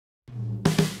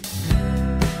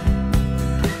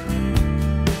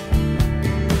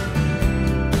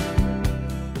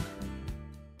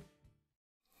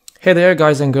Hey there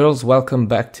guys and girls, welcome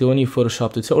back to a new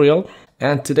Photoshop tutorial.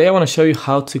 And today I want to show you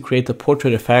how to create a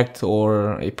portrait effect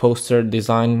or a poster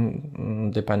design,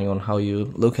 depending on how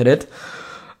you look at it.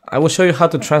 I will show you how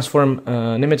to transform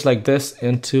an image like this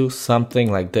into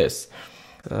something like this.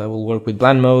 We'll work with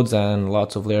blend modes and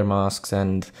lots of layer masks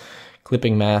and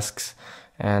clipping masks,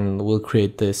 and we'll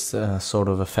create this sort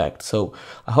of effect. So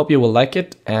I hope you will like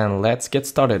it, and let's get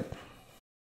started.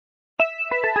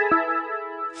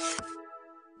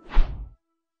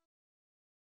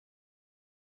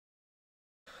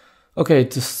 Okay,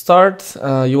 to start,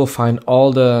 you will find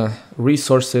all the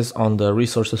resources on the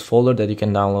resources folder that you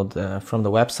can download from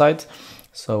the website.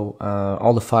 So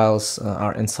all the files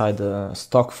are inside the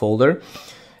stock folder,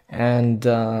 and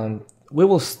we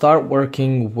will start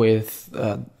working with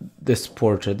this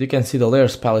portrait. You can see the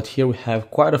layers palette here. We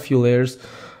have quite a few layers,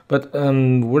 but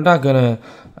we're not gonna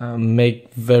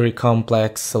make very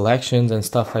complex selections and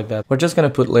stuff like that. We're just gonna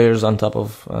put layers on top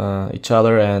of each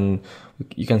other, and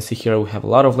you can see here we have a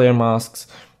lot of layer masks,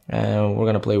 and we're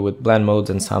gonna play with blend modes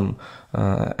and some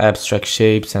abstract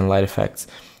shapes and light effects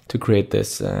to create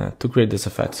this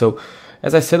effect. So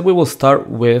as I said, we will start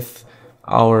with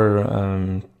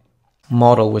our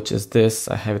model, which is this.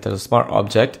 I have it as a smart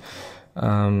object.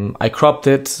 I cropped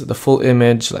it, the full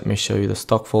image. Let me show you the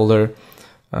stock folder.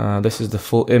 This is the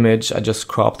full image. I just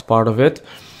cropped part of it,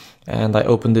 and I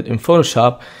opened it in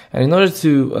Photoshop. And in order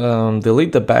to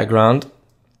delete the background,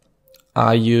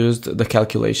 I used the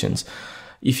calculations.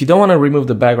 If you don't want to remove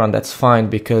the background, that's fine,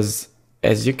 because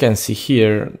as you can see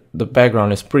here, the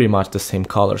background is pretty much the same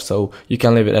color, so you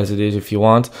can leave it as it is if you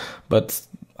want. But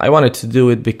I wanted to do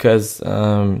it because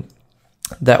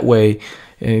that way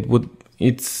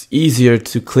it's easier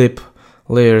to clip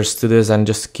layers to this and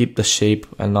just keep the shape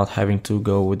and not having to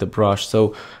go with the brush.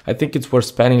 So I think it's worth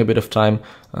spending a bit of time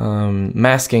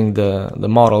masking the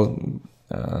model,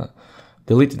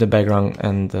 delete the background,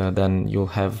 and then you'll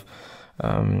have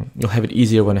it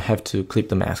easier when you have to clip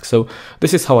the mask. So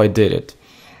this is how I did it.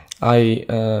 I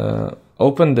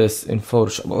opened this in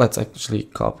Photoshop. Well, let's actually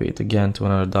copy it again to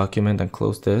another document and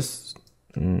close this,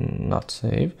 not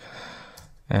save.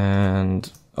 And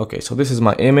okay, so this is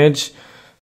my image.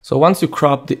 So once you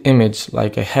crop the image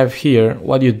like I have here,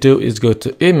 what you do is go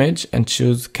to image and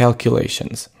choose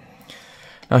calculations.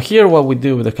 Now here what we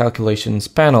do with the calculations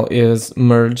panel is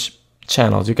merge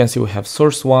channels. You can see we have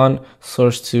source 1,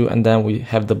 source 2, and then we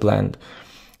have the blend.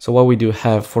 So what we do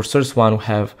have for source 1, we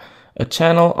have a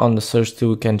channel. On the source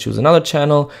 2, we can choose another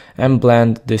channel and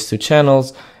blend these two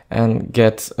channels and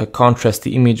get a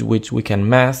contrasty image which we can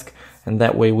mask, and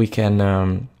that way we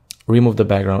can remove the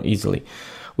background easily.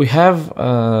 We have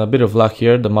a bit of luck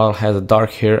here. The model has a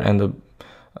dark hair and the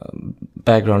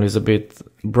background is a bit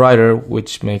brighter,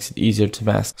 which makes it easier to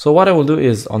mask. So what I will do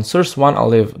is on source 1, I'll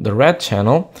leave the red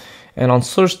channel, and on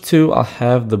source 2, I'll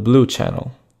have the blue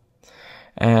channel.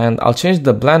 And I'll change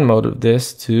the blend mode of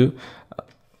this to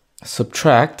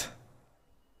subtract,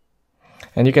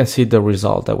 and you can see the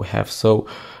result that we have. So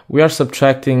we are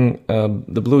subtracting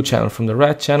the blue channel from the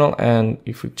red channel, and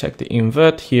if we check the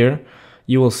invert here,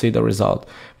 you will see the result.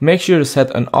 Make sure to set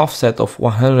an offset of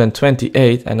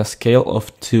 128 and a scale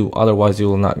of 2, otherwise you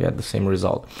will not get the same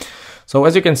result. So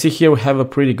as you can see here, we have a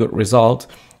pretty good result.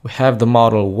 We have the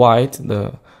model white,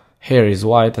 the hair is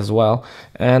white as well,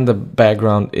 and the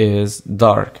background is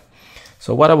dark.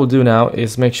 So what I will do now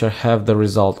is make sure I have the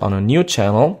result on a new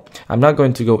channel. I'm not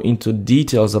going to go into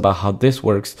details about how this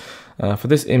works. For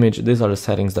this image, these are the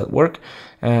settings that work,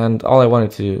 and all I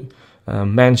wanted to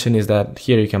mention is that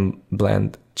here you can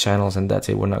blend channels, and that's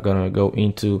it. We're not going to go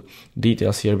into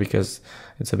details here because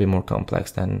it's a bit more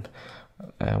complex than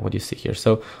what you see here.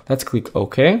 So let's click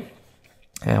OK,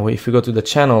 and if we go to the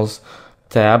channels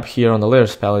tab here on the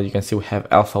layers palette, you can see we have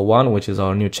alpha 1, which is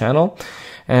our new channel.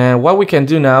 And what we can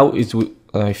do now is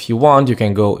if you want, you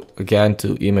can go again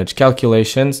to image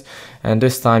calculations, and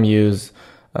this time use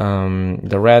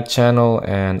the red channel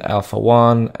and alpha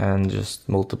 1 and just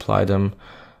multiply them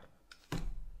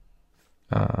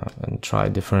and try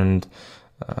different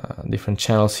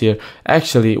channels here.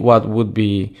 Actually, what would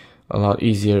be a lot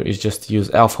easier is just to use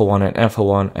alpha 1 and alpha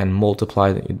 1 and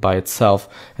multiply it by itself,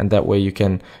 and that way you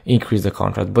can increase the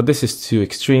contrast. But this is too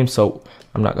extreme, so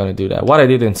I'm not going to do that. What I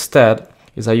did instead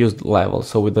is I used levels.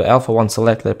 So with the alpha 1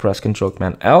 select, I press Ctrl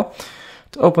Command L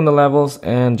to open the levels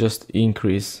and just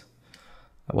increase,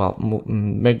 well,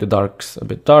 make the darks a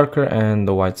bit darker and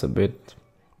the whites a bit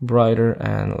brighter,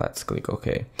 and let's click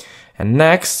OK. And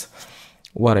next,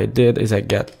 what I did is I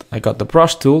got the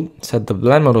brush tool, set the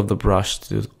blend mode of the brush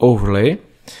to overlay,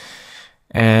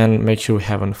 and make sure we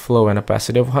have a flow and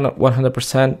opacity of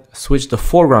 100%, switch the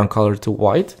foreground color to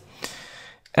white,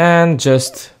 and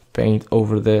just paint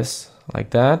over this like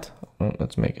that.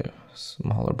 Let's make a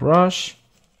smaller brush,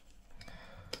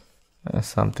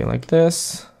 something like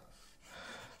this.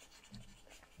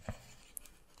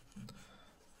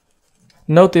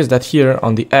 Notice that here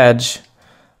on the edge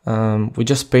we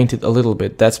just painted a little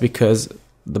bit. That's because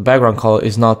the background color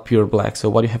is not pure black. So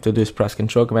what you have to do is press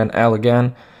Ctrl Command L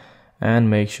again and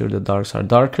make sure the darks are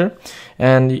darker.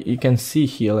 And you can see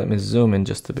here, let me zoom in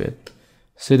just a bit.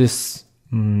 See this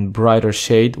brighter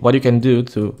shade? What you can do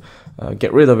to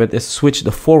get rid of it is switch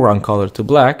the foreground color to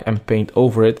black and paint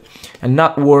over it, and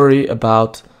not worry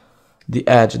about the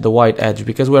edge, the white edge,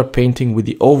 because we're painting with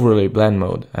the overlay blend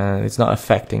mode and it's not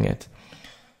affecting it.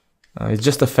 It's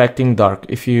just affecting dark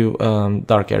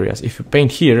areas. If you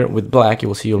paint here with black, you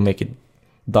will see you'll make it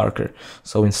darker.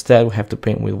 So instead we have to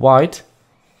paint with white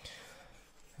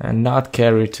and not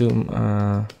care too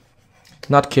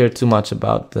much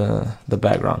about the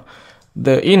background.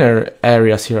 The inner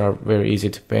areas here are very easy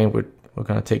to paint. We're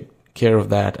gonna take care of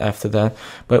that after that.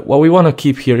 But what we want to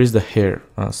keep here is the hair.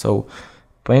 So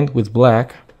paint with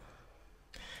black,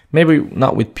 maybe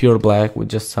not with pure black, with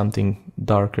just something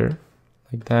darker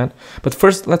like that. But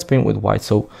first let's paint with white.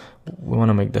 So we want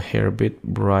to make the hair a bit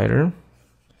brighter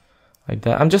like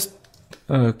that. I'm just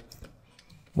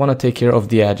want to take care of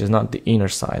the edges, not the inner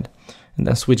side, and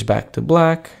then switch back to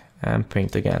black and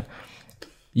paint again.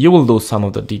 You will lose some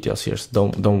of the details here, so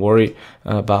don't worry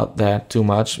about that too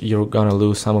much. You're gonna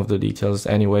lose some of the details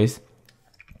anyways.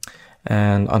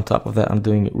 And on top of that, I'm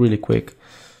doing it really quick.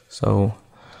 So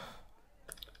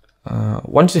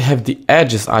once you have the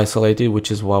edges isolated,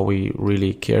 which is what we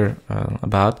really care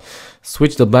about,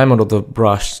 switch the blend mode of the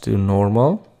brush to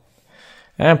normal,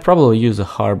 and probably use a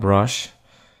hard brush,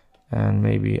 and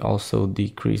maybe also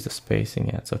decrease the spacing.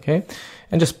 Yeah, it's okay.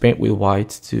 And just paint with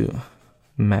white to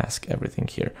mask everything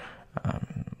here,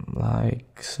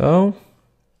 like so.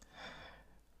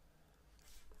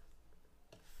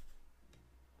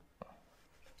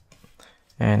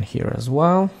 And here as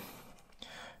well,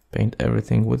 paint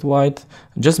everything with white.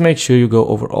 Just make sure you go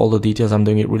over all the details. I'm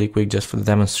doing it really quick just for the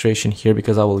demonstration here,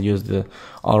 because I will use the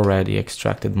already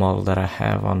extracted model that I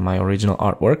have on my original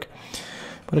artwork.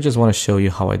 But I just want to show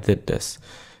you how I did this.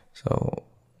 So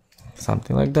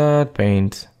something like that.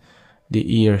 Paint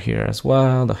the ear here as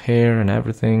well, the hair and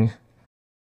everything.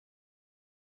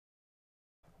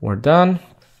 We're done.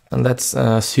 And let's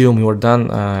assume we're done.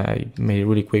 I made it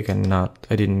really quick and I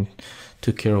didn't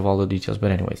took care of all the details,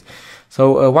 but anyways.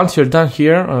 So once you're done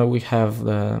here, we have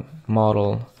the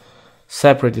model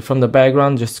separated from the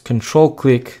background. Just Control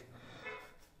click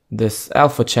this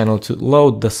alpha channel to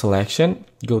load the selection.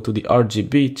 Go to the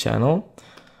RGB channel,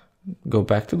 go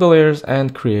back to the layers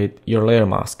and create your layer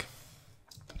mask.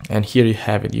 And here you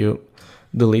have it. You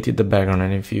deleted the background,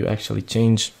 and if you actually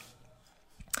change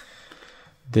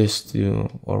this to,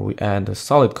 or we add a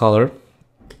solid color,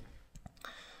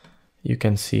 you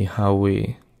can see how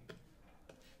we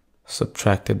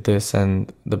subtracted this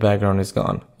and the background is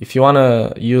gone. If you want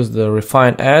to use the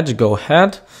refine edge, go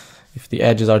ahead. If the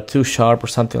edges are too sharp or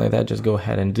something like that, just go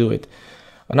ahead and do it.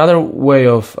 Another way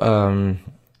of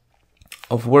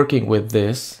working with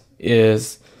this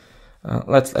is,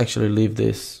 let's actually leave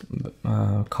this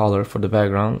color for the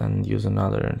background and use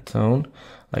another tone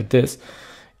like this.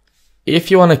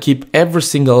 If you want to keep every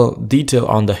single detail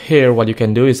on the hair, what you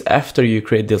can do is, after you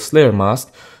create this layer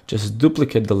mask, just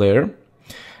duplicate the layer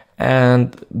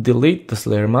and delete this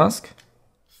layer mask.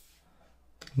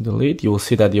 Delete. You will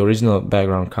see that the original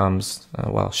background comes,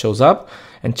 shows up,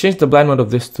 and change the blend mode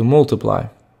of this to multiply.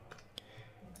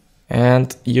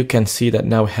 And you can see that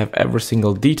now we have every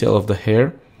single detail of the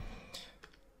hair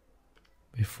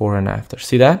before and after.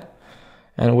 See that?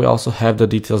 And we also have the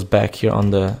details back here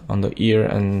on the ear,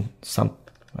 and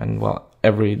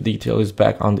every detail is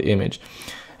back on the image.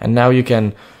 And now you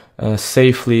can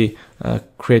safely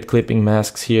create clipping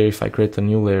masks here. If I create a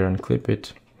new layer and clip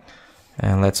it,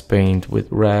 and let's paint with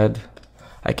red,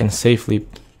 I can safely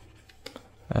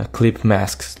clip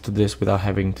masks to this without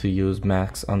having to use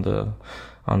masks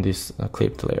on these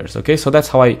clipped layers. Okay, so that's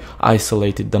how I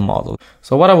isolated the model.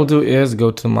 So what I will do is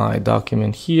go to my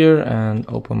document here and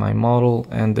open my model,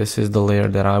 and this is the layer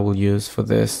that I will use for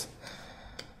this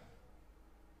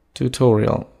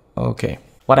tutorial. Okay,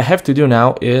 what I have to do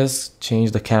now is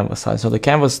change the canvas size. So the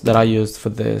canvas that I used for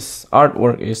this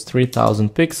artwork is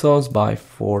 3000 pixels by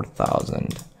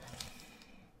 4000.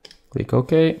 Click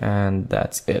OK, and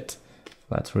that's it.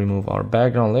 Let's remove our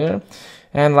background layer.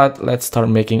 And let's start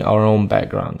making our own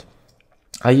background.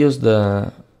 I used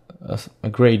a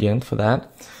gradient for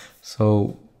that.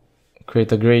 So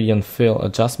create a gradient fill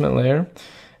adjustment layer.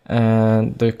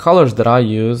 And the colors that I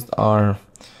used are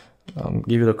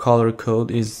Give you the color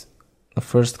code. Is the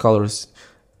first color is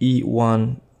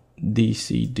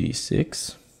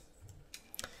E1DCD6,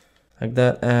 like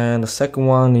that, and the second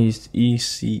one is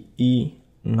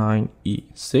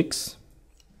ECE9E6,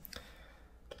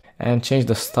 and change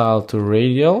the style to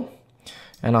radial,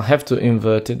 and I'll have to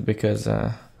invert it because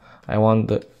I want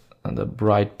the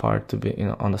bright part to be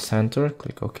on the center.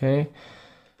 Click OK,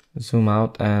 zoom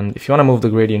out, and if you want to move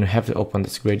the gradient, you have to open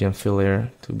this gradient fill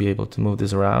layer to be able to move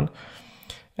this around,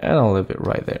 and I'll leave it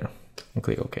right there and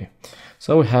click OK.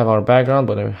 So we have our background,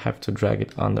 but I have to drag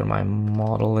it under my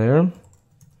model layer.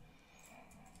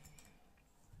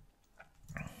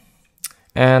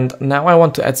 And now I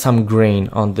want to add some grain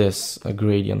on this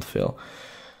gradient fill.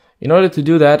 In order to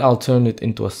do that, I'll turn it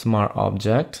into a smart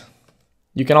object.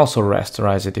 You can also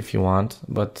rasterize it if you want,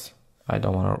 but I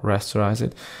don't want to rasterize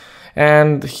it.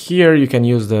 And here you can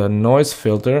use the noise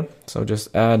filter. So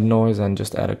just add noise and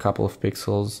just add a couple of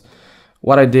pixels.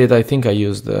 What I did, I think I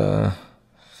used the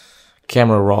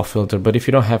camera raw filter, but if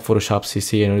you don't have Photoshop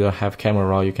CC and you don't have camera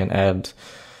raw, you can add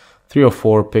 3 or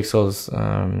 4 pixels,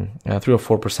 3 or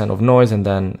 4% of noise, and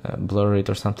then blur it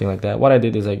or something like that. What I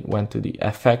did is I went to the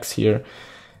FX here,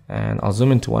 and I'll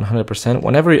zoom into 100%.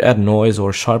 Whenever you add noise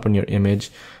or sharpen your image,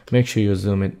 make sure you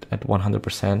zoom it at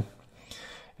 100%.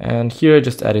 And here I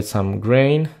just added some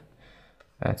grain.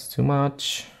 That's too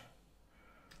much,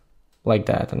 like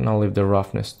that, and I'll leave the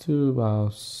roughness to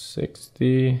about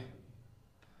 60.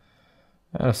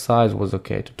 And the size was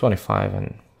okay to 25,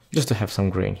 and just to have some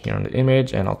grain here on the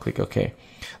image, and I'll click OK.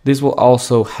 This will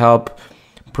also help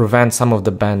prevent some of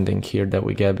the bending here that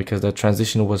we get because the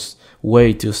transition was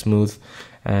way too smooth,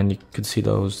 and you could see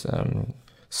those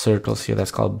circles here.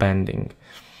 That's called bending.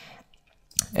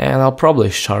 And I'll probably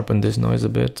sharpen this noise a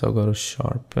bit. I'll go to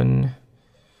sharpen,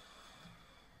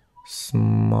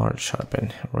 smart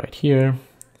sharpen right here.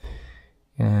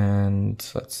 And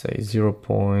let's say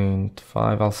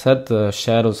 0.5. I'll set the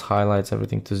shadows, highlights,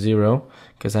 everything to 0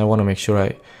 because I want to make sure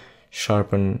I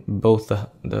sharpen both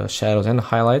the shadows and the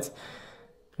highlights.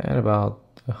 And about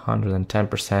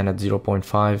 110% at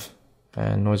 0.5,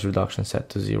 and noise reduction set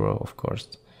to 0, of course.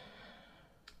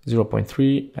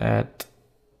 0.3 at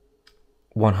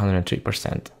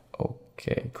 103%.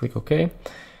 Okay, click OK.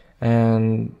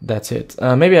 And that's it.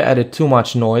 Maybe I added too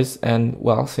much noise, and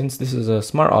well, since this is a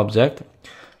smart object,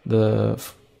 the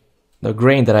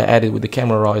grain that I added with the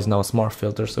camera raw is now a smart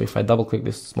filter. So if I double click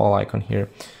this small icon here,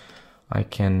 I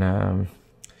can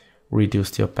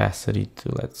reduce the opacity to,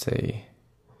 let's say,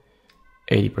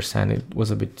 80%. It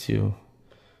was a bit too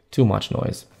much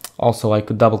noise. Also, I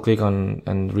could double click on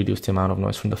and reduce the amount of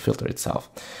noise from the filter itself.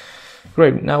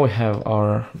 Great, now we have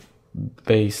our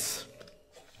basic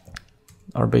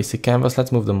canvas.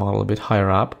 Let's move the model a bit higher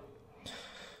up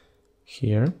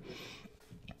here.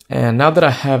 And now that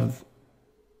I have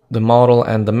the model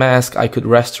and the mask, I could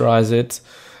rasterize it,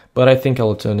 but I think I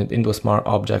will turn it into a smart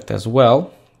object as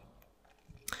well.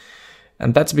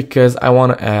 And that's because I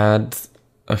want to add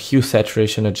a hue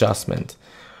saturation adjustment,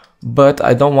 but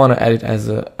I don't want to add it as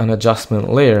an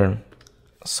adjustment layer.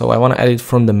 So I want to add it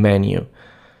from the menu.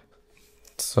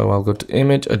 So I'll go to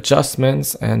image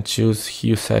adjustments and choose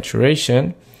hue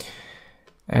saturation,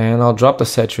 and I'll drop the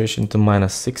saturation to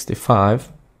 -65.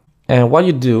 And what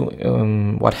you do,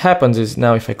 what happens is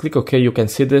now if I click OK, you can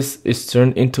see this is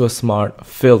turned into a smart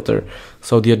filter.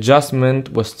 So the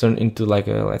adjustment was turned into like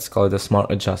a, let's call it a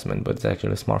smart adjustment, but it's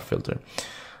actually a smart filter.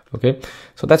 Okay,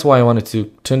 so that's why I wanted to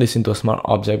turn this into a smart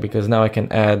object, because now I can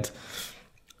add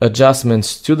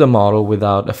adjustments to the model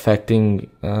without affecting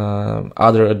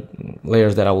other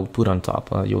layers that I will put on top.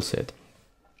 You'll see it.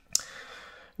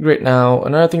 Great, now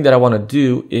another thing that I want to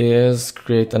do is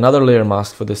create another layer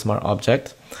mask for this smart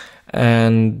object.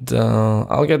 And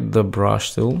I'll get the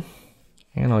brush tool,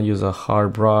 and I'll use a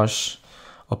hard brush,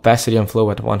 opacity and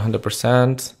flow at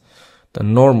 100%, the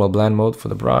normal blend mode for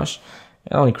the brush,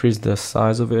 and I'll increase the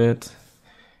size of it,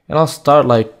 and I'll start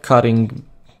like cutting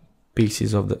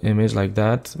pieces of the image like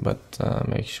that, but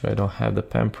make sure I don't have the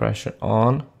pen pressure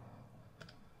on,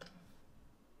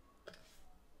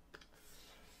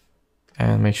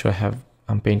 and make sure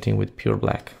I'm painting with pure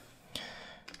black.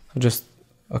 Just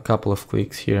a couple of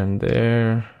clicks here and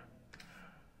there,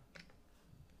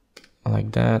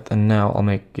 like that, and now I'll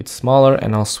make it smaller,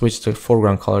 and I'll switch the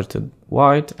foreground color to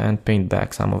white and paint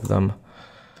back some of them,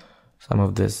 some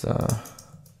of this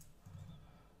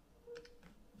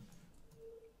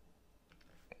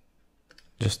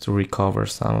just to recover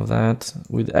some of that.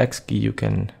 With X key you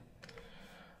can,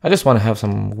 I just want to have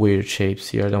some weird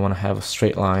shapes here. I don't want to have a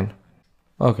straight line.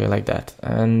 Okay, like that,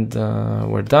 and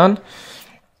we're done.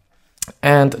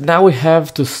 And now we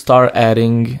have to start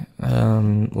adding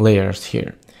layers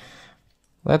here.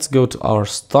 Let's go to our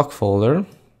stock folder,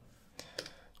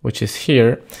 which is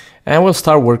here, and we'll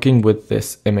start working with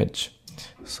this image.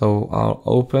 So I'll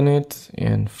open it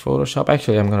in Photoshop.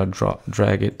 Actually, I'm gonna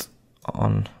drag it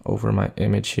on over my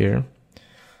image here.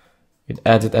 It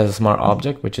adds it as a smart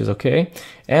object, which is okay.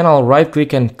 And I'll right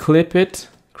click and clip it,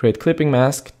 create clipping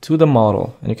mask to the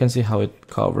model. And you can see how it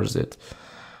covers it.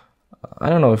 I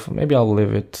don't know if maybe I'll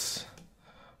leave it.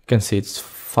 You can see it's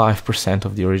 5%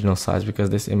 of the original size because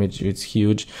this image is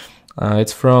huge.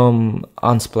 It's from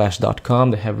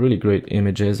unsplash.com. They have really great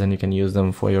images and you can use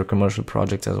them for your commercial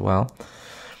projects as well.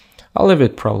 I'll leave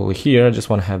it probably here. I just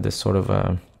want to have this sort of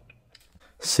a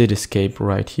cityscape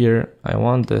right here. I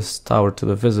want this tower to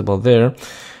be visible there.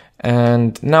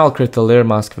 And now I'll create a layer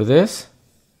mask for this.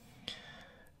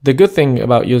 The good thing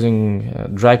about using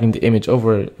dragging the image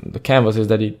over the canvas is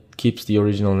that it keeps the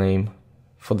original name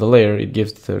for the layer. It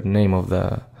gives the name of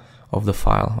the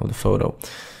file, of the photo.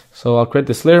 So I'll create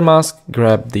this layer mask,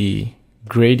 grab the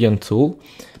gradient tool,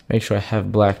 make sure I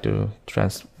have black to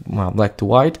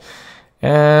white,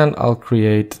 and I'll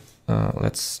create,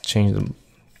 let's change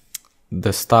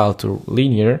the style to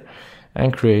linear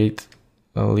and create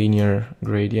a linear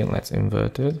gradient. Let's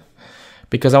invert it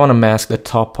because I want to mask the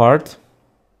top part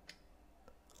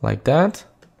like that.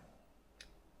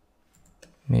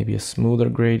 Maybe a smoother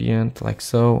gradient like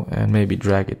so, and maybe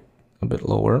drag it a bit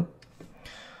lower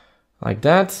like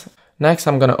that. Next,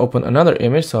 I'm gonna open another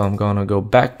image. So I'm gonna go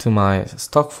back to my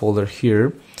stock folder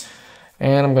here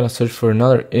and I'm gonna search for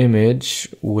another image,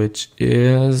 which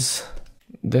is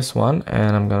this one,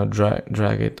 and I'm gonna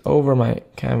drag it over my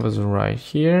canvas right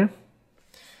here.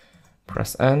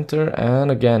 Press enter and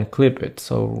again clip it.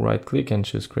 So right click and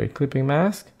choose create clipping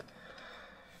mask.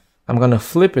 I'm gonna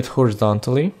flip it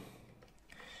horizontally,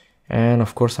 and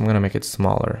of course I'm gonna make it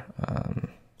smaller.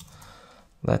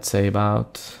 Let's say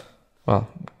about, well,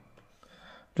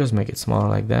 just make it smaller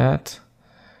like that.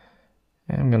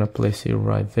 And I'm gonna place it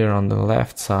right there on the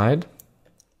left side.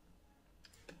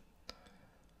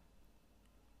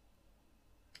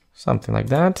 Something like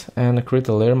that, and create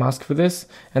a layer mask for this.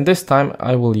 And this time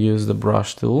I will use the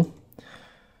brush tool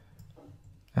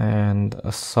and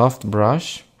a soft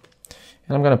brush.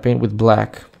 And I'm gonna paint with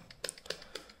black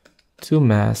to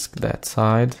mask that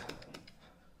side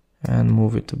and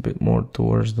move it a bit more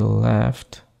towards the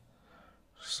left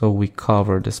so we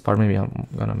cover this part. Maybe I'm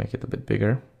gonna make it a bit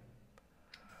bigger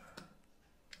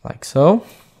like so,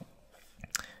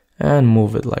 and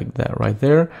move it like that right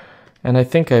there. And I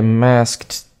think I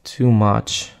masked too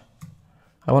much.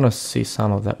 I want to see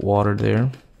some of that water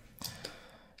there,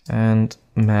 and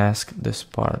mask this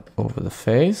part over the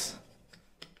face.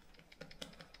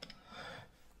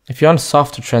 If you want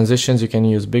softer transitions, you can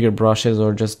use bigger brushes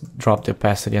or just drop the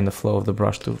opacity and the flow of the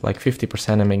brush to like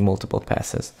 50% and make multiple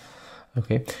passes.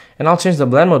 Okay, and I'll change the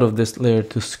blend mode of this layer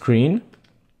to screen.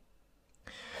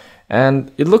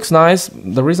 And it looks nice.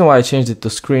 The reason why I changed it to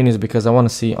screen is because I want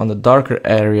to see on the darker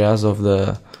areas of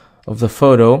the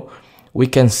photo, we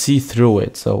can see through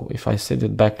it. So if I set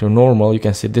it back to normal, you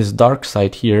can see this dark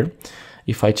side here.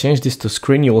 If I change this to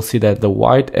screen, you will see that the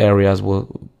white areas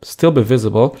will still be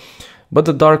visible, but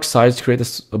the dark sides create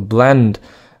a blend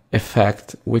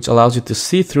effect, which allows you to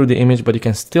see through the image, but you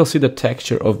can still see the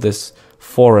texture of this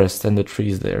forest and the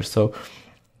trees there. So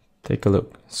take a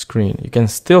look, screen. You can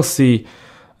still see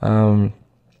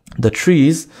the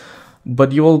trees,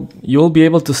 but you'll be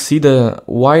able to see the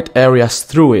white areas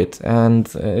through it,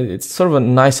 and it's sort of a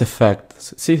nice effect.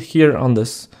 See here on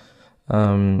this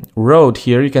road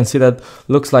here, you can see that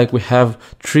looks like we have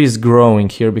trees growing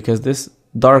here because this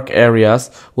dark areas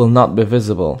will not be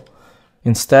visible.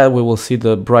 Instead, we will see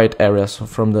the bright areas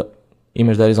from the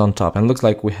image that is on top, and looks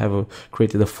like we have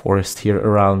created a forest here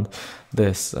around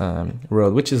this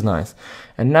road, which is nice.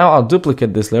 And now I'll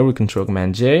duplicate this layer with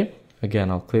Ctrl-Command-J. Again,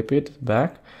 I'll clip it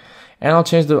back, and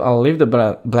I'll leave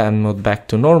the blend mode back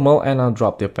to normal, and I'll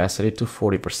drop the opacity to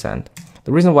 40%.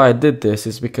 The reason why I did this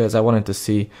is because I wanted to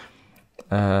see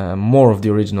more of the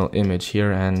original image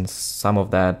here and some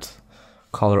of that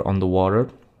color on the water,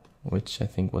 which I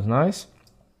think was nice.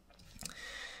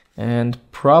 And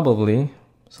probably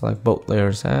select both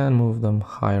layers and move them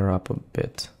higher up a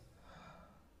bit.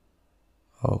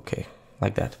 Okay,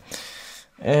 like that.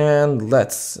 And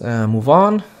let's move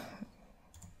on.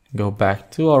 Go back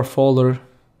to our folder,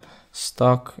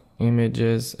 stock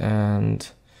images, and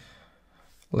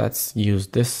let's use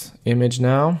this image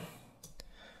now.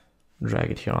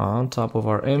 Drag it here on top of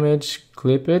our image,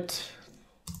 clip it.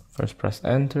 First press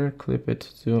enter, clip it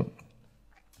to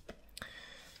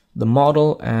the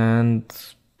model, and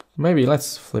Maybe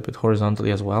let's flip it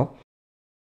horizontally as well.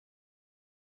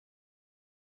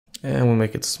 And we'll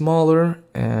make it smaller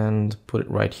and put it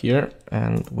right here,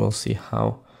 and we'll see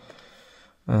how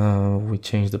we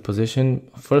change the position.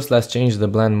 First, let's change the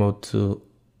blend mode to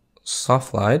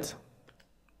soft light.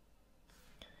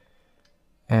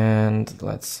 And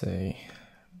let's say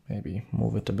maybe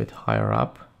move it a bit higher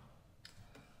up.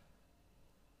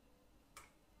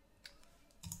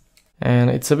 And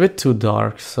it's a bit too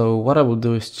dark, so what I will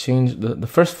do is change the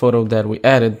first photo that we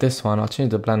added, this one, I'll change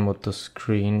the blend mode to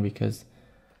screen because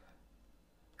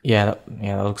that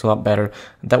looks a lot better.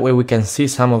 That way we can see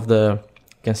some of the,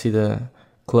 you can see the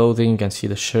clothing, you can see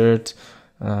the shirt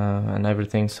and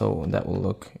everything, so that will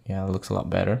look, it looks a lot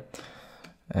better.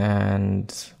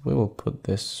 And we will put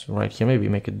this right here, maybe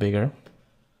make it bigger.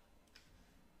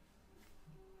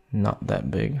 Not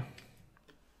that big.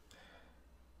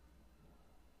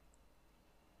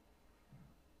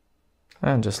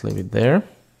 And just leave it there.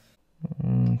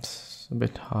 It's a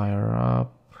bit higher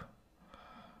up.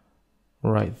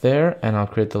 Right there, and I'll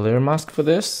create the layer mask for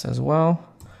this as well.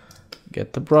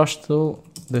 Get the brush tool.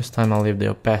 This time I'll leave the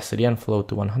opacity and flow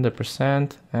to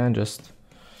 100% and just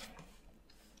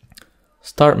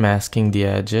start masking the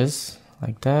edges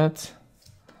like that.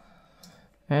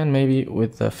 And maybe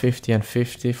with the 50 and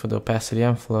 50 for the opacity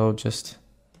and flow, just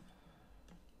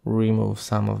remove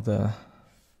some of the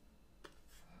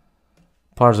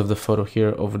parts of the photo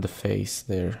here over the face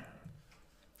there,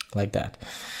 like that.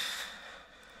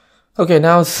 Okay,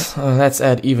 now let's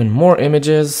add even more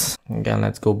images. Again,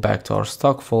 let's go back to our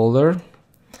stock folder.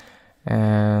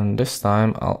 And this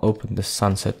time I'll open the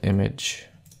sunset image.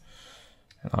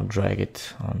 And I'll drag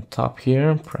it on top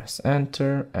here, press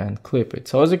enter and clip it.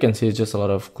 So as you can see, it's just a lot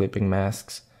of clipping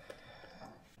masks.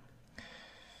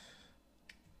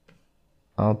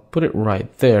 I'll put it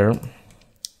right there.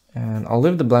 And I'll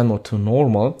leave the blend mode to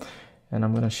normal. And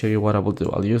I'm going to show you what I will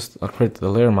do. I'll create the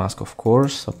layer mask, of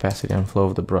course, opacity and flow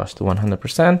of the brush to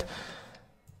 100%.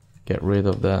 Get rid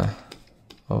of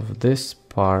this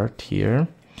part here.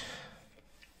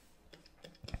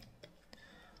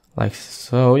 Like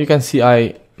so. You can see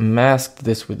I masked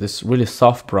this with this really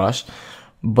soft brush.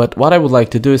 But what I would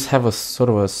like to do is have a sort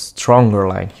of a stronger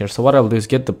line here. So what I'll do is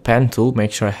get the pen tool,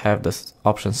 make sure I have this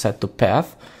option set to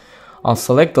path. I'll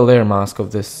select the layer mask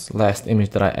of this last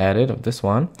image that I added, of this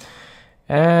one.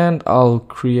 And I'll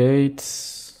create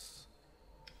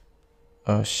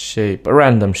a shape, a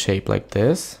random shape like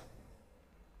this.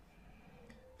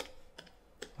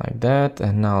 Like that.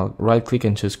 And now right click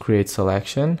and choose create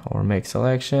selection or make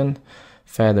selection.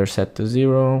 Feather set to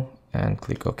 0 and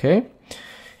click OK.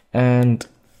 And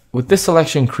with this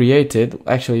selection created,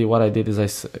 actually what I did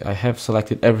is I have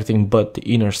selected everything but the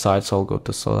inner side. So I'll go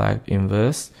to select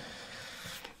inverse.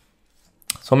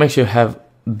 So make sure you have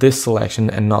this selection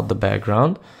and not the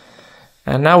background.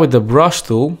 And now with the brush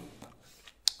tool,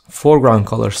 foreground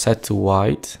color set to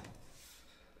white.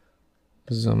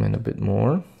 Zoom in a bit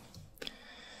more.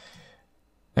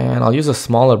 And I'll use a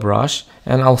smaller brush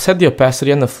and I'll set the opacity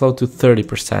and the flow to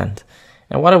 30%.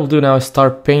 And what I will do now is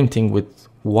start painting with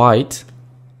white.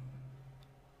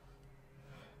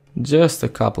 Just a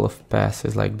couple of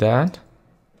passes like that.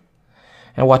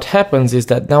 And what happens is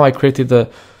that now I created a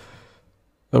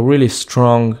really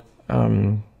strong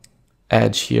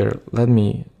edge here. Let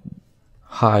me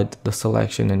hide the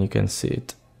selection and you can see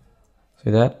it.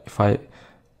 See that?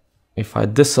 If I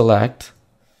deselect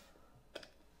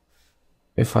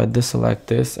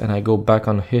this and I go back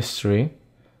on history,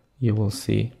 you will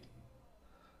see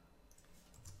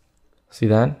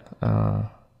that?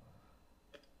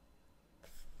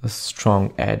 A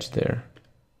strong edge there.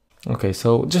 Okay,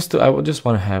 so I would just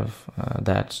want to have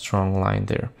that strong line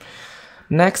there.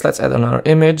 Next, let's add another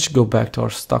image, go back to our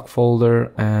stock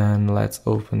folder and let's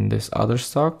open this other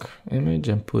stock image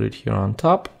and put it here on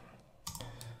top.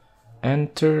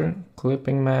 Enter,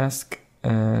 clipping mask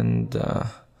and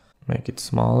make it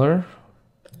smaller,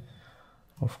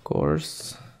 of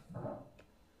course.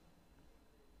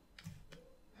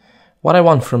 What I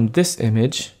want from this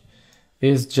image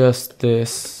is just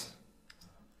this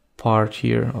part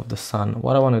here of the sun.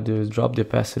 What I want to do is drop the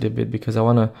opacity a bit because I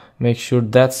want to make sure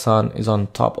that sun is on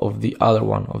top of the other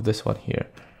one, of this one here.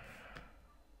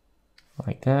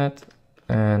 Like that.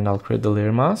 And I'll create the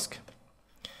layer mask.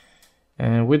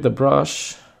 And with the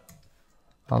brush,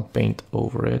 I'll paint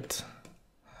over it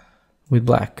with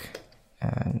black.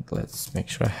 And let's make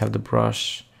sure I have the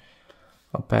brush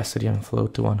opacity and flow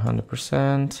to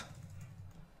 100%.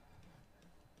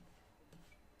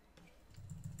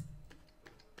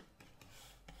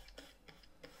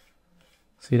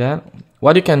 See that?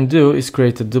 What you can do is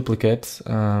create a duplicate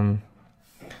of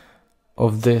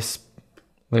of this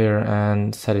layer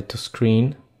and set it to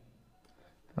screen.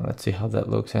 Let's see how that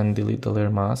looks, and delete the layer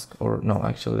mask. Or no,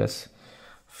 actually let's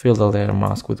fill the layer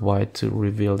mask with white to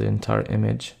reveal the entire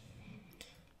image.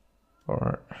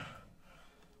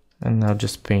 And now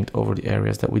just paint over the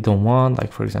areas that we don't want,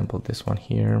 like for example this one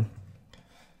here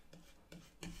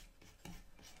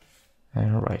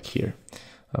and right here.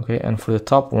 Okay, and for the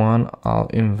top one I'll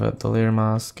invert the layer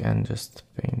mask and just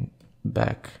paint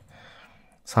back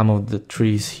some of the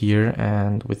trees here,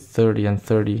 and with 30 and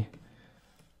 30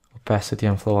 opacity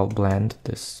and flow I'll blend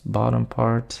this bottom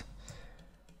part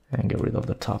and get rid of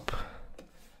the top.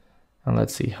 And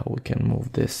let's see how we can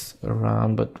move this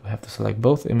around, but we have to select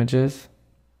both images.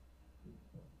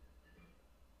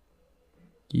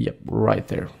 Yep, right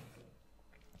there.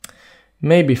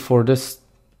 Maybe for this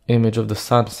image of the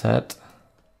sunset,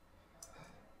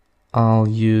 I'll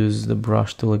use the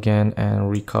brush tool again and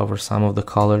recover some of the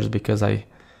colors because I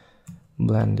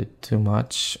blended too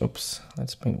much. Oops,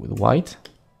 let's paint with white.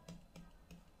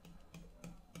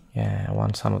 Yeah, I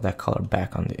want some of that color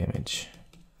back on the image.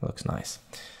 It looks nice.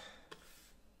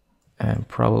 And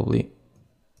probably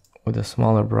with a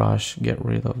smaller brush, get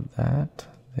rid of that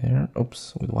there.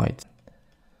 Oops, with white.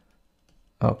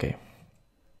 Okay.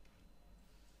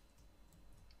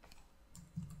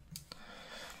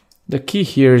 The key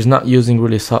here is not using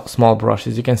really small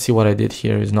brushes. You can see what I did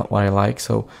here is not what I like.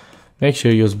 So make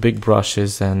sure you use big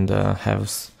brushes and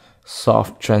have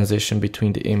soft transition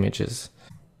between the images.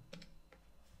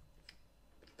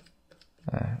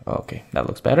 Okay, that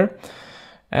looks better.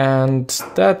 And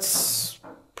that's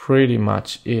pretty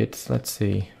much it. Let's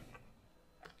see.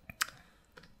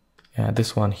 Yeah,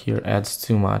 this one here adds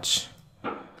too much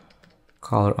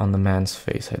color on the man's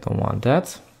face. I don't want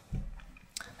that.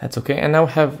 That's okay. And now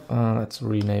we have, let's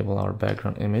re-enable our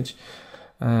background image.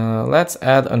 Let's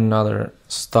add another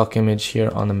stock image here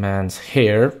on the man's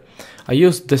hair. I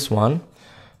used this one,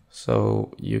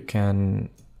 so you can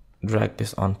drag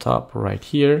this on top right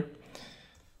here.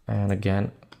 And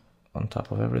again, on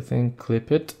top of everything,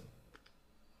 clip it.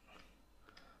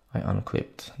 I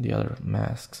unclipped the other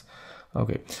masks.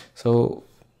 Okay, so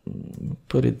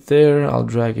put it there. I'll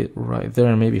drag it right there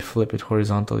and maybe flip it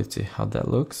horizontally to see how that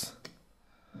looks.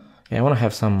 Yeah, I want to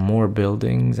have some more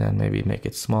buildings and maybe make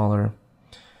it smaller.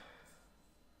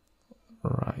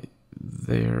 Right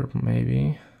there,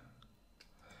 maybe.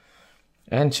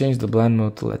 And change the blend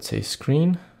mode to, let's say,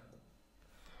 screen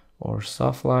or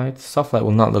soft light. Soft light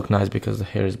will not look nice because the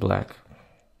hair is black.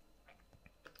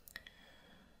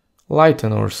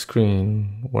 Lighten or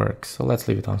screen works, so let's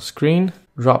leave it on screen.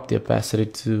 Drop the opacity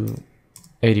to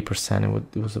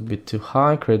 80%, it was a bit too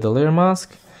high. Create the layer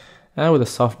mask, and with a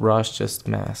soft brush just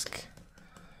mask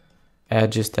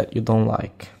edges that you don't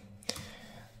like.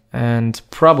 And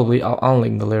probably I'll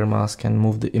unlink the layer mask and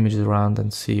move the images around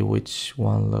and see which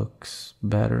one looks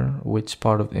better, which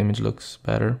part of the image looks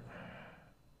better.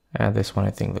 And this one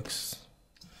I think looks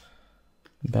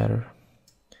better.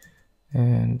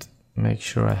 And make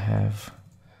sure I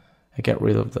get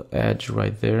rid of the edge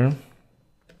right there.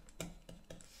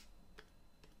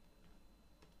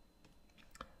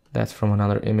 That's from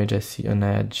another image. I see an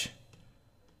edge.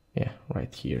 Yeah,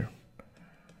 right here.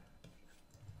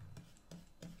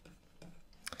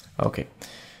 Okay.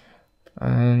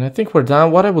 And I think we're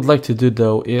done. What I would like to do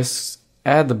though is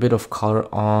add a bit of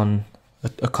color on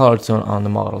a color tone on the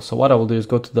model. So what I will do is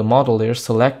go to the model layer,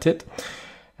 select it,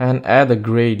 and add a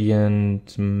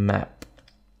gradient map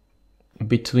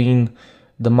between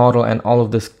the model and all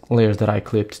of these layers that I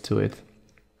clipped to it.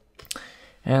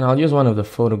 And I'll use one of the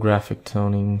photographic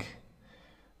toning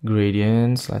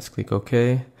gradients. Let's click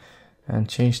OK and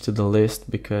change to the list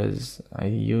because I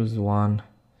used one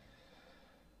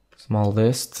small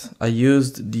list. I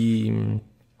used the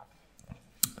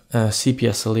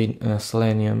Sepia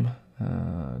Selenium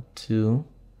 2,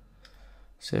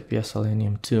 Sepia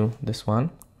Selenium 2, this one.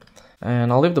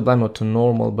 And I'll leave the blend mode to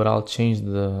normal, but I'll change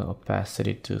the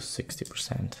opacity to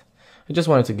 60%. I just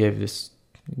wanted to give this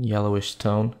yellowish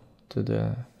tone to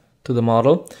the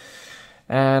model.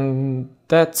 And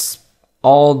that's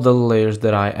all the layers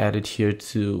that I added here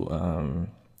to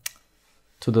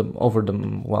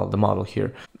the model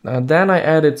here. Then I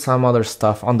added some other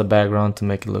stuff on the background to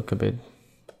make it look a bit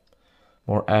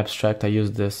more abstract. I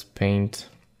used this paint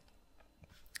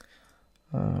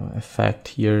effect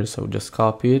here, so just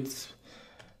copy it.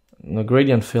 The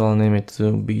gradient fill, I'll name it to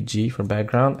BG for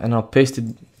background, and I'll paste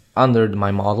it under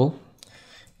my model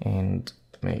and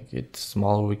make it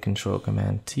smaller with Control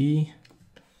Command T.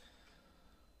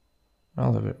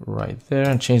 I'll leave it right there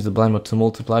and change the blend mode to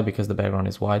multiply because the background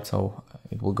is white, so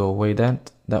it will go away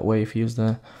that way if you use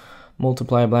the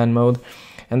multiply blend mode.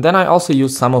 And then I also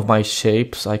use some of my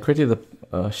shapes. I created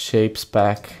a shapes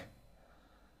pack.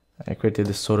 I created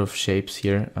this sort of shapes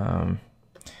here,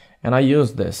 and I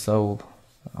use this. So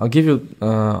I'll give you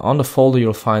on the folder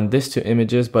you'll find these two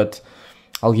images, but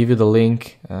I'll give you the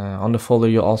link. On the folder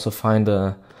you'll also find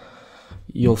a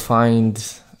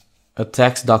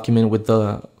text document with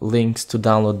the links to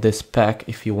download this pack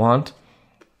if you want.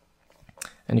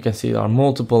 And you can see there are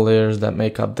multiple layers that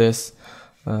make up this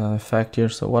effect here.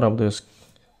 So what I'll do is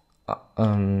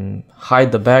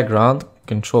hide the background,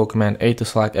 Control Command A to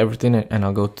select everything, and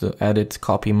I'll go to Edit,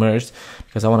 Copy, Merge,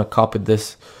 because I want to copy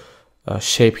this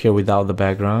shape here without the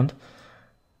background,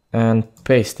 and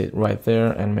paste it right there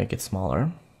and make it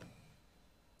smaller.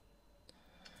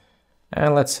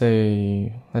 And let's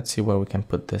see where we can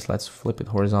put this. Let's flip it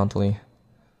horizontally.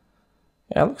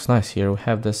 Yeah, it looks nice here. We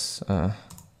have this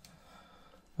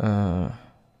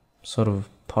sort of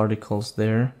particles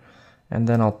there, and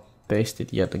then I'll paste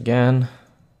it yet again.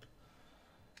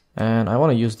 And I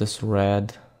want to use this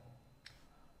red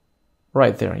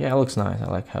right there. Yeah, it looks nice. I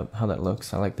like how that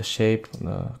looks. I like the shape,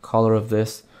 the color of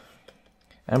this.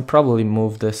 And probably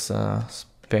move this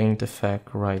paint effect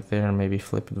right there and maybe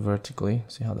flip it vertically.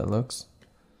 See how that looks?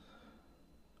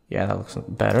 Yeah, that looks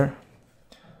better.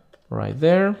 Right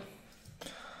there.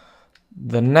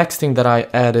 The next thing that I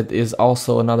added is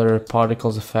also another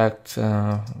particles effect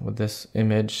with this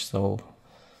image. So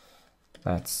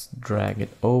let's drag it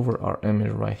over our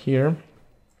image right here.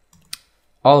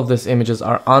 All of these images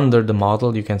are under the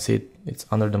model. You can see it's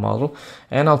under the model.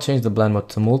 And I'll change the blend mode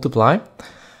to multiply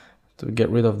to get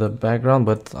rid of the background,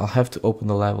 but I'll have to open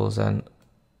the levels and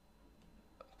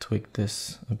tweak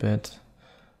this a bit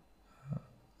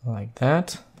like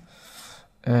that.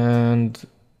 And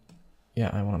yeah,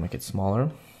 I want to make it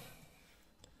smaller.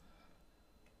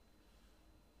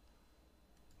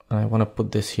 I want to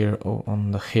put this here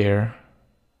on the hair.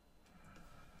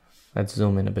 Let's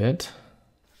zoom in a bit.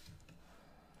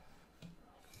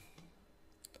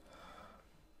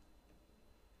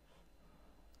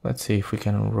 Let's see if we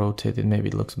can rotate it. Maybe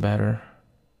it looks better.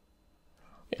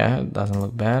 Yeah, it doesn't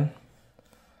look bad.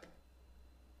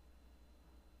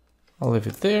 I'll leave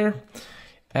it there.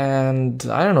 And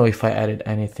I don't know if I added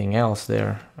anything else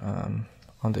there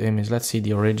on the image. Let's see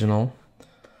the original.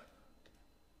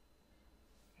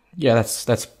 Yeah,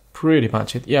 that's pretty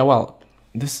much it. Yeah, well,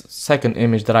 this second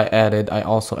image that I added, I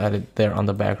also added there on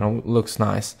the background. Looks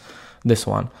nice, this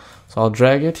one. So I'll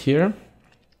drag it here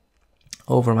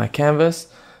over my canvas.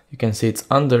 You can see it's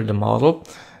under the model.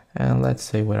 And let's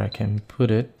say where I can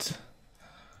put it.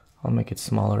 I'll make it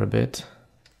smaller a bit.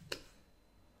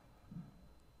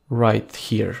 Right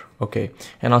here. Okay.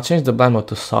 And I'll change the blend mode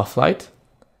to soft light.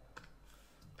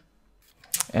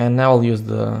 And now I'll use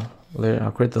the layer,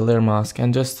 I'll create the layer mask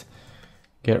and just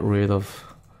get rid of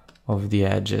the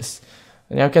edges.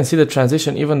 And now you can see the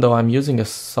transition. Even though I'm using a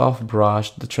soft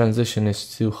brush, the transition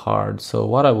is too hard. So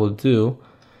what I will do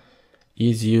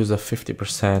is use a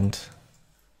 50%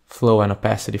 flow and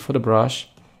opacity for the brush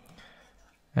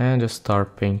and just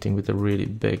start painting with a really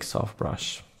big soft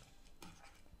brush.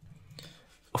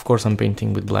 Of course, I'm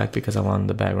painting with black because I want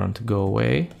the background to go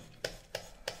away.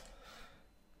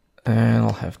 And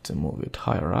I'll have to move it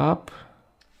higher up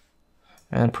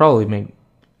and probably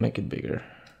make it bigger.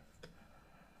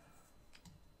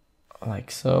 Like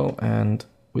so. And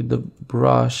with the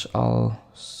brush, I'll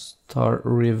start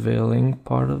revealing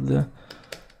part of the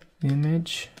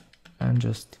image and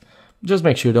just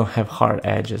make sure you don't have hard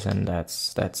edges, and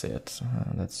that's it.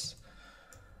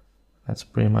 That's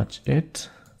pretty much it.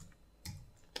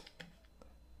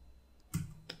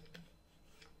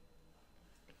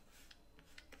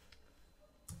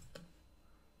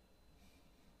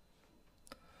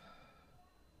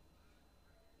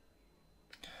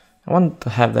 I want to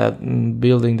have that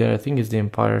building there. I think it's the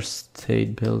Empire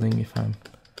State Building, if I'm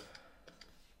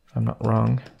not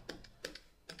wrong.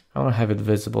 I want to have it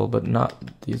visible, but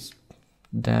not these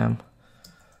damn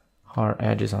hard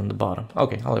edges on the bottom.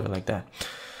 Okay, I'll leave it like that.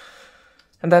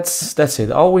 And that's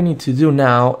it. All we need to do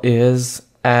now is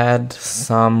add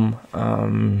some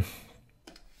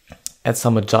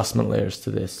adjustment layers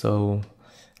to this. So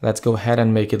let's go ahead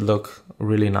and make it look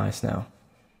really nice now.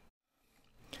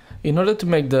 In order to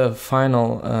make the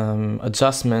final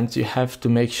adjustments, you have to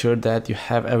make sure that you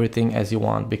have everything as you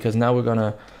want, because now we're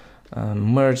gonna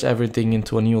merge everything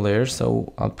into a new layer.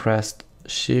 So I'll press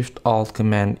Shift Alt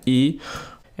Command E,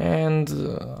 and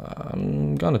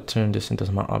I'm gonna turn this into a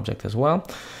smart object as well.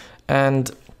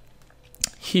 And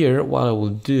here, what I will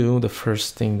do, the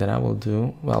first thing that I will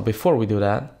do, well, before we do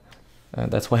that,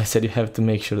 that's why I said you have to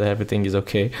make sure that everything is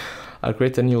okay. I'll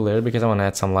create a new layer because I want to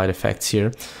add some light effects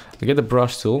here. I'll get the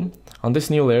brush tool. On this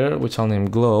new layer, which I'll name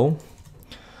glow,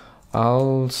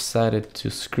 I'll set it to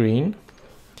screen.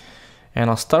 And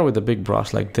I'll start with the big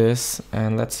brush like this,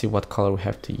 and let's see what color we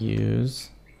have to use.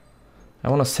 I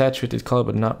want a saturated color,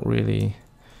 but not really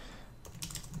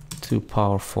too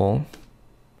powerful.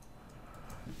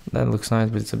 That looks nice,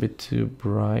 but it's a bit too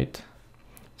bright.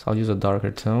 So I'll use a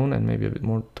darker tone and maybe a bit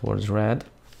more towards red.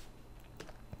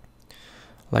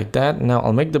 Like that. Now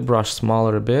I'll make the brush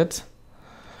smaller a bit.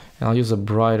 And I'll use a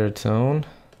brighter tone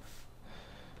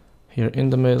here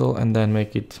in the middle, and then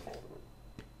make it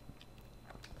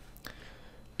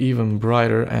even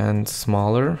brighter and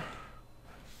smaller,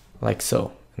 like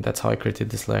so. And that's how I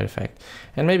created this layer effect.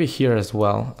 And maybe here as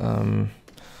well.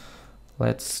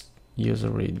 Let's use a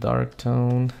really dark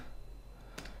tone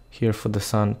here for the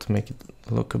sun to make it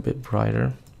look a bit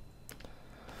brighter,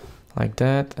 like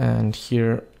that. And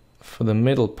here for the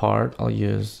middle part, I'll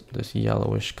use this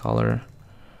yellowish color.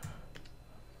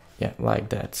 Yeah, like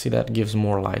that. See, that gives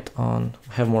more light on,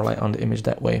 have more light on the image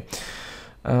that way.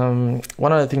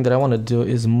 One other thing that I want to do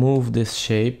is move this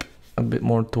shape a bit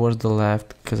more towards the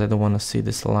left, because I don't want to see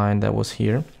this line that was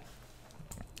here.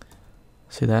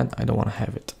 See that? I don't want to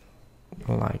have it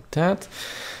like that.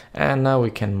 And now we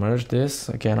can merge this.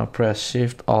 Again, I'll press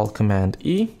Shift Alt Command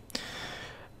E,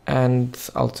 and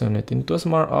I'll turn it into a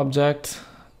smart object.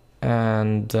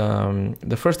 And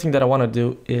the first thing that I want to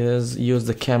do is use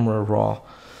the camera raw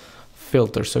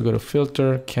filter. So go to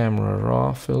Filter, Camera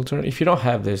Raw Filter. If you don't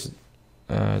have this,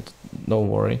 don't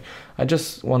worry. I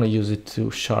just want to use it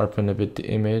to sharpen a bit the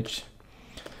image.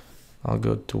 I'll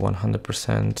go to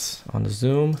 100% on the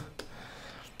zoom,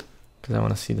 because I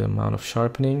want to see the amount of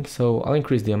sharpening. So I'll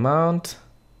increase the amount,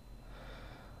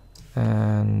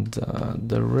 and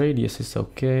the radius is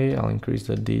okay. I'll increase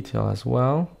the detail as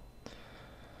well.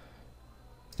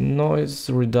 Noise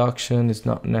reduction is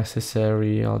not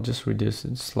necessary. I'll just reduce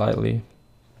it slightly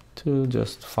to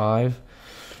just 5.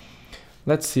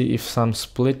 Let's see if some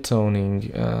split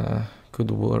toning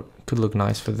could look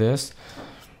nice for this.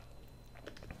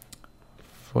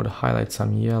 For the highlight,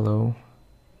 some yellow,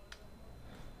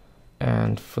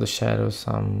 and for the shadows,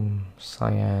 some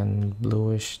cyan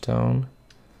bluish tone.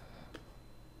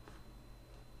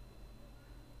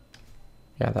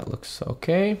 Yeah, that looks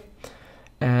okay.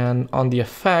 And on the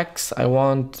effects, I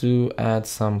want to add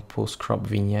some post-crop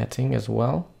vignetting as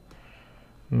well.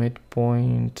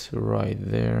 Midpoint right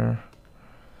there.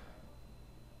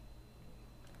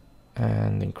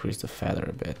 And increase the feather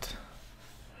a bit.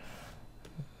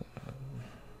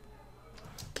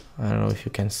 I don't know if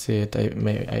you can see it. I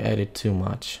added too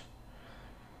much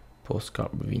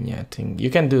post-crop vignetting. You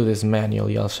can do this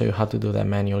manually. I'll show you how to do that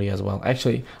manually as well.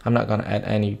 Actually, I'm not gonna add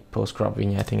any post-crop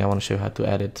vignetting. I want to show you how to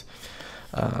add it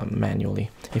manually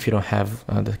if you don't have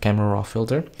the camera raw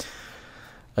filter.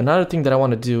 Another thing that I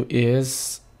want to do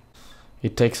is,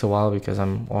 it takes a while because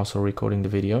I'm also recording the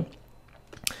video.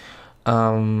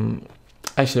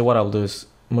 Actually, what I'll do is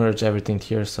merge everything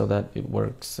here so that it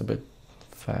works a bit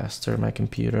faster, my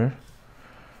computer.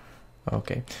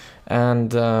 Okay,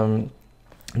 and the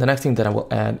next thing that I will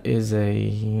add is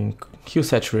a hue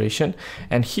saturation,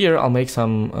 and here I'll make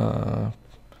some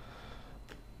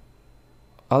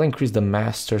I'll increase the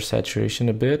master saturation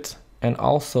a bit, and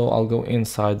also I'll go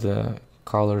inside the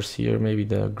colors here, maybe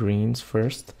the greens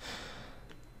first.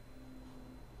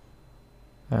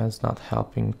 It's not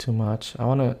helping too much. I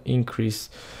want to increase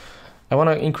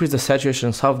the saturation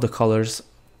on some of the colors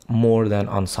more than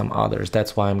on some others.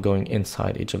 That's why I'm going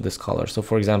inside each of these colors. So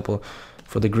for example,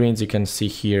 for the greens, you can see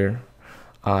here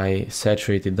I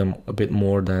saturated them a bit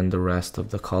more than the rest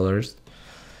of the colors.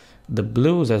 The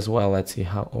blues as well, let's see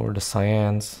how, or the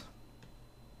cyans,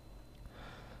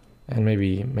 and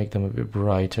maybe make them a bit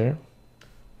brighter.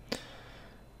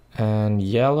 And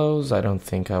yellows, I don't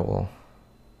think I will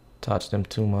touch them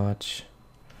too much.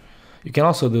 You can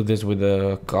also do this with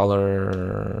the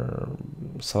color,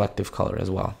 selective color as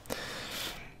well.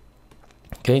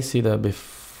 Okay, see the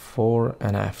before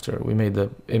and after. We made the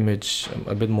image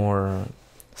a bit more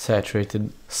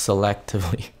saturated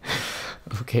selectively.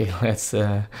 Okay,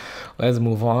 let's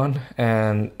move on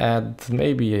and add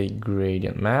maybe a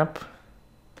gradient map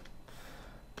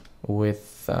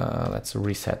with let's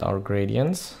reset our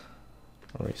gradients.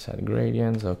 Reset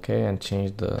gradients, okay, and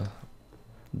change the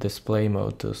display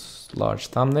mode to large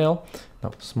thumbnail,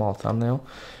 no, small thumbnail,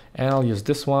 and I'll use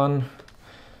this one.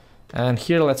 And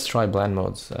here let's try blend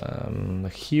modes.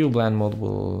 The hue blend mode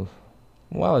will,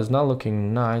 well, it's not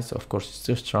looking nice. Of course, it's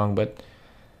too strong, but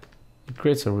it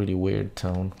creates a really weird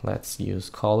tone. Let's use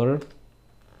color.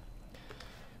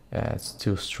 Yeah, it's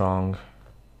too strong.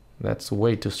 That's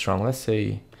way too strong. Let's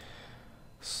say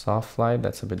soft light,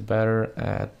 that's a bit better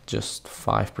at just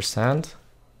 5%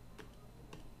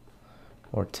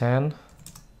 or 10.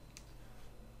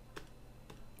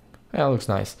 Yeah, it looks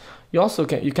nice. You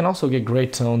can also get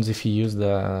great tones if you use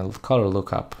the color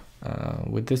lookup.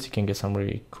 With this you can get some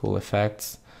really cool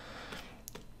effects.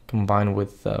 Combined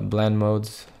with blend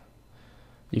modes,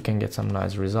 you can get some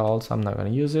nice results. I'm not going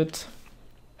to use it.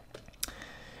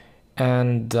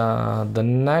 And the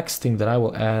next thing that I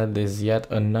will add is yet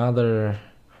another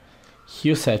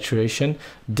hue saturation.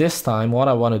 This time what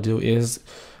I want to do is,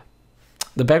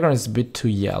 the background is a bit too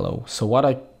yellow, so what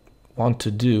I want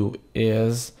to do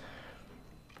is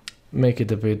make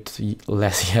it a bit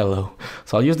less yellow.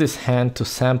 So I'll use this hand to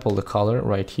sample the color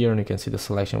right here, and you can see the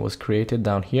selection was created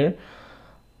down here.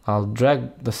 I'll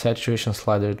drag the saturation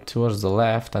slider towards the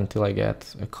left until I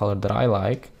get a color that I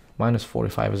like.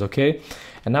 -45 is okay.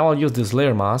 And now I'll use this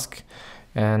layer mask,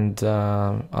 and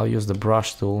I'll use the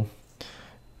brush tool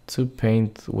to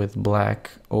paint with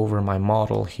black over my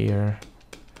model here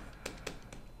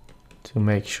to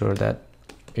make sure that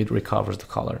it recovers the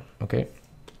color. Okay,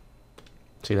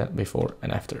 see that before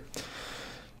and after.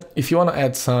 If you want to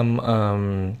add some,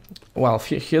 well,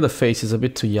 here the face is a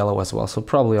bit too yellow as well, so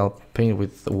probably I'll paint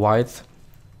with white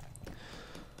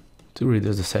to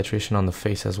reduce the saturation on the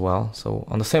face as well. So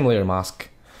on the same layer mask,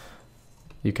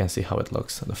 you can see how it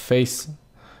looks. The face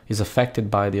is affected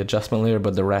by the adjustment layer,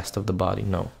 but the rest of the body,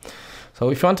 no. So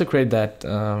if you want to create that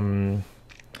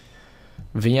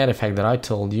vignette effect that I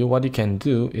told you, what you can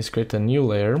do is create a new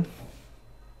layer.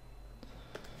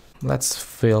 Let's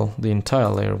fill the entire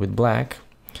layer with black.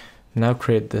 Now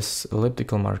create this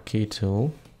elliptical marquee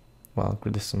tool. Well,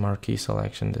 create this marquee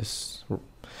selection, this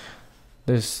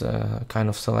kind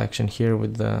of selection here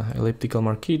with the elliptical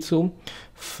marquee tool.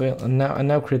 And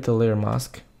now create a layer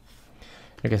mask.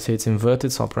 You can see it's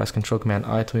inverted, so I'll press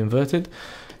Ctrl+Command+I to invert it.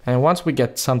 And once we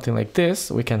get something like this,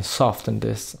 we can soften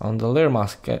this. On the layer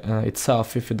mask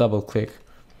itself, if you double click,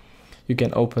 you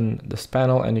can open this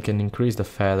panel and you can increase the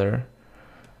feather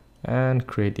and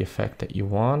create the effect that you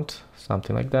want,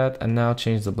 something like that. And now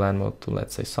change the blend mode to,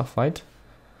 let's say, soft light,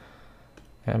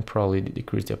 and probably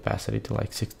decrease the opacity to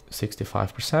like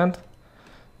 65%,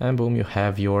 and boom, you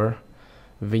have your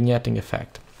vignetting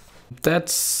effect.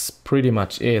 That's pretty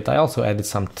much it. I also added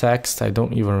some text. I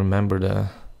don't even remember the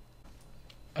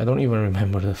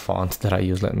font that I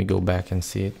used. Let me go back and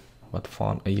see what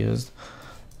font I used.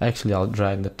 Actually, I'll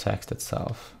drag the text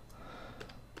itself.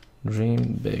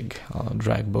 Dream Big. I'll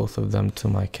drag both of them to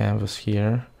my canvas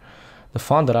here. The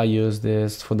font that I used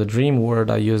is, for the dream word,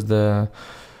 I used the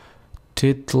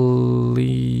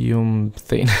Titlium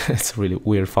thing. It's a really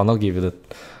weird font. I'll give you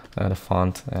the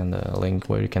font and the link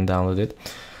where you can download it.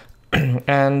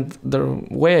 And the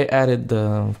way I added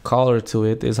the color to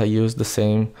it is I used the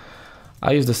same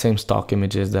stock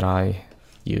images that I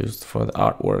used for the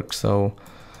artwork. So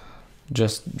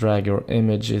just drag your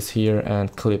images here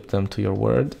and clip them to your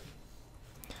word,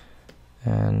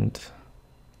 and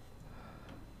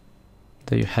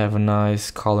there you have a nice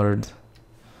colored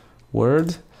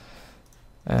word.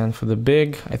 And for the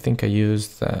big, I think I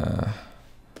used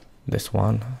this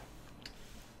one.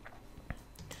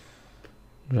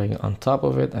 Drag it on top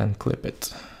of it and clip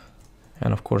it,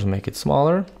 and of course make it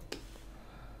smaller.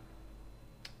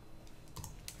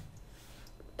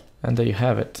 And there you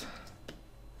have it.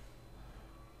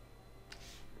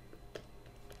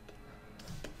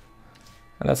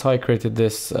 And that's how I created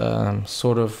this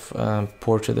sort of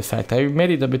portrait effect. I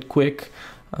made it a bit quick,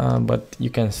 but you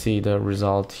can see the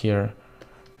result here.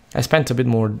 I spent a bit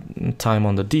more time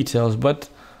on the details, but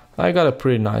I got a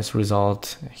pretty nice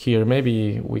result here.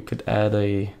 Maybe we could add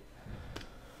a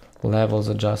levels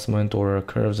adjustment or a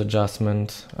curves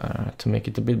adjustment to make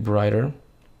it a bit brighter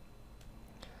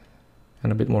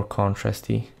and a bit more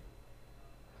contrasty.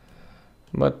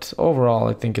 But overall,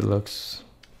 I think it looks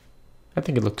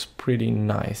pretty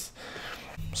nice.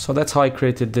 So that's how I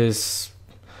created this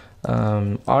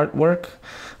artwork.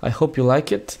 I hope you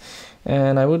like it,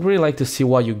 and I would really like to see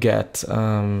what you get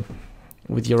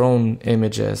with your own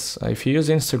images. If you use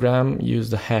Instagram, use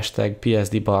the hashtag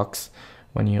PSDBox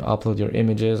when you upload your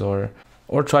images, or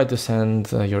try to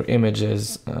send your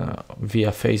images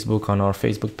via Facebook on our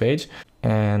Facebook page,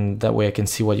 and that way I can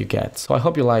see what you get. So I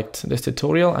hope you liked this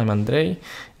tutorial. I'm Andrei,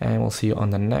 and we'll see you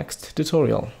on the next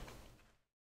tutorial.